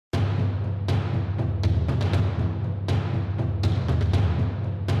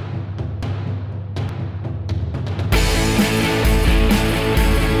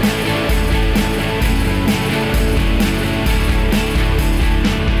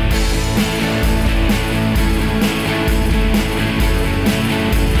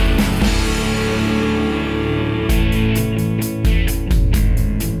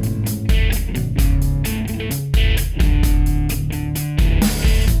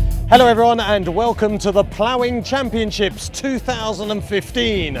Hello everyone and welcome to the Ploughing Championships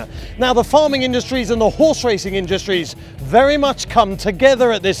 2015. Now the farming industries and the horse racing industries very much come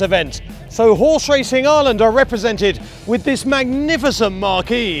together at this event. So Horse Racing Ireland are represented with this magnificent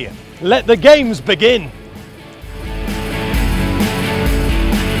marquee. Let the games begin.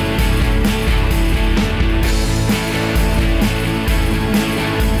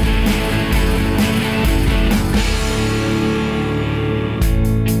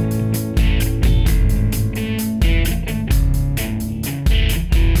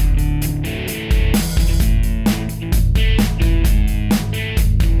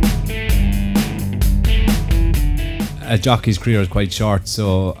 A jockey's career is quite short,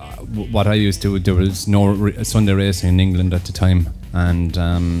 so what I used to do, there was no Sunday racing in England at the time, and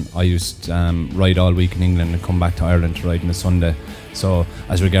I used to ride all week in England and come back to Ireland to ride on a Sunday. So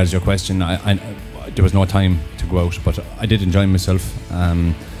as regards your question, there was no time to go out, but I did enjoy myself.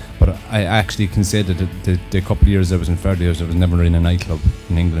 But I actually can say that the couple of years I was in Fairdeals, I was never in a nightclub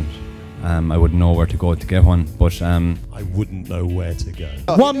in England. I wouldn't know where to go to get one, but I wouldn't know where to go.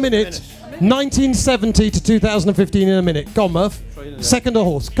 1 minute, 1970 to 2015 in a minute. Go on, Murph. Second a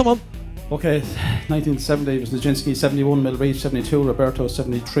horse. Come on. Okay, 1970 was Nijinsky 71, Milreach 72, Roberto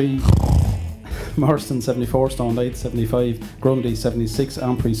 73, Marston 74, Stone Light 75, Grundy 76,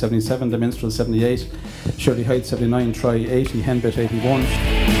 Ampre 77, The Minstrel 78, Shirley Hyde 79, Try 80, Henbit 81.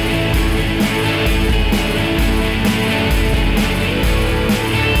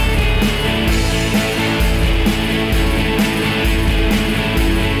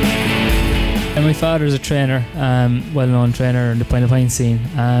 My father's a trainer, well-known trainer in the Point of Pine scene.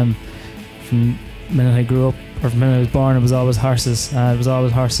 From when I grew up, or from when I was born, it was always horses. There was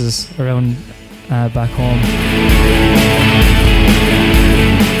always horses around back home.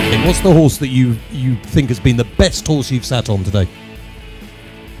 What's the horse that you think has been the best horse you've sat on today?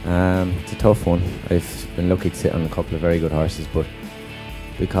 It's a tough one. I've been lucky to sit on a couple of very good horses, but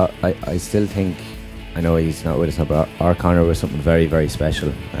because I still think, I know he's not with us now, but our Connor was something very, very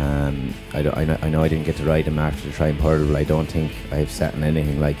special. I know I didn't get to ride him after the Try Purtle, but I don't think I've sat on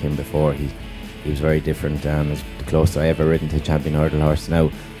anything like him before. He was very different. It's the closest I ever ridden to a champion hurdle horse. Now,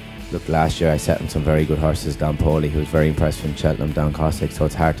 look, last year I sat on some very good horses. Don Poley, who was very impressive in Cheltenham, Don Cossack, so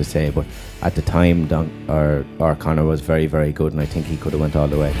it's hard to say, but at the time our Connor was very, very good, and I think he could have went all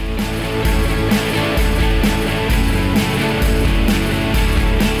the way.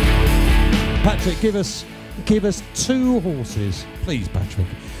 Patrick, give us two horses, please, Patrick,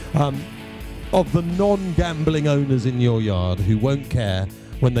 of the non-gambling owners in your yard who won't care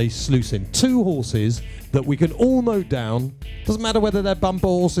when they sluice in. Two horses that we can all note down. Doesn't matter whether they're bumper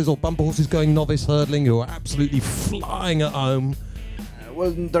horses or bumper horses going novice hurdling who are absolutely flying at home.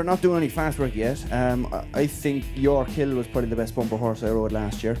 Well, they're not doing any fast work yet. I think York Hill was probably the best bumper horse I rode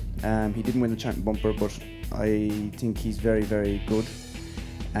last year. He didn't win the champion bumper, but I think he's very, very good.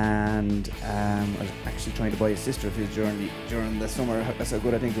 And I was actually trying to buy a sister of his during the summer. That's how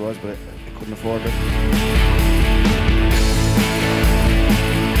good I think it was, but I couldn't afford it.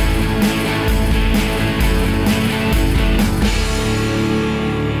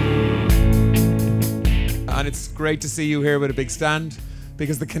 And it's great to see you here with a big stand,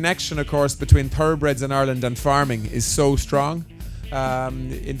 because the connection, of course, between thoroughbreds in Ireland and farming is so strong.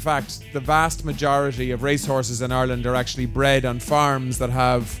 In fact, the vast majority of racehorses in Ireland are actually bred on farms that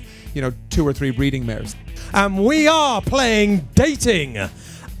have, 2 or 3 breeding mares. And we are playing dating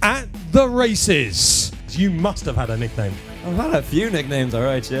at the races. You must have had a nickname. I've had a few nicknames,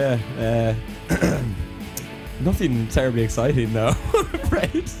 alright, yeah. Nothing terribly exciting though.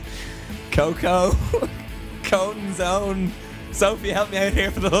 Right? Coco, Coton's Own. Sophie, help me out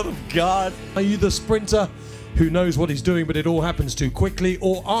here for the love of God. Are you the sprinter who knows what he's doing but it all happens too quickly,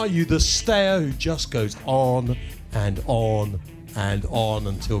 or are you the stayer who just goes on and on and on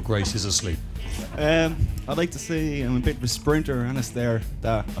until Grace is asleep? I'd like to say I'm a bit of a sprinter and a stayer,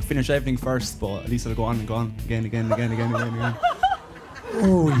 that I finish everything first, but at least I'll go on and go on again.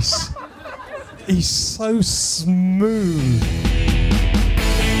 Oh, he's so smooth.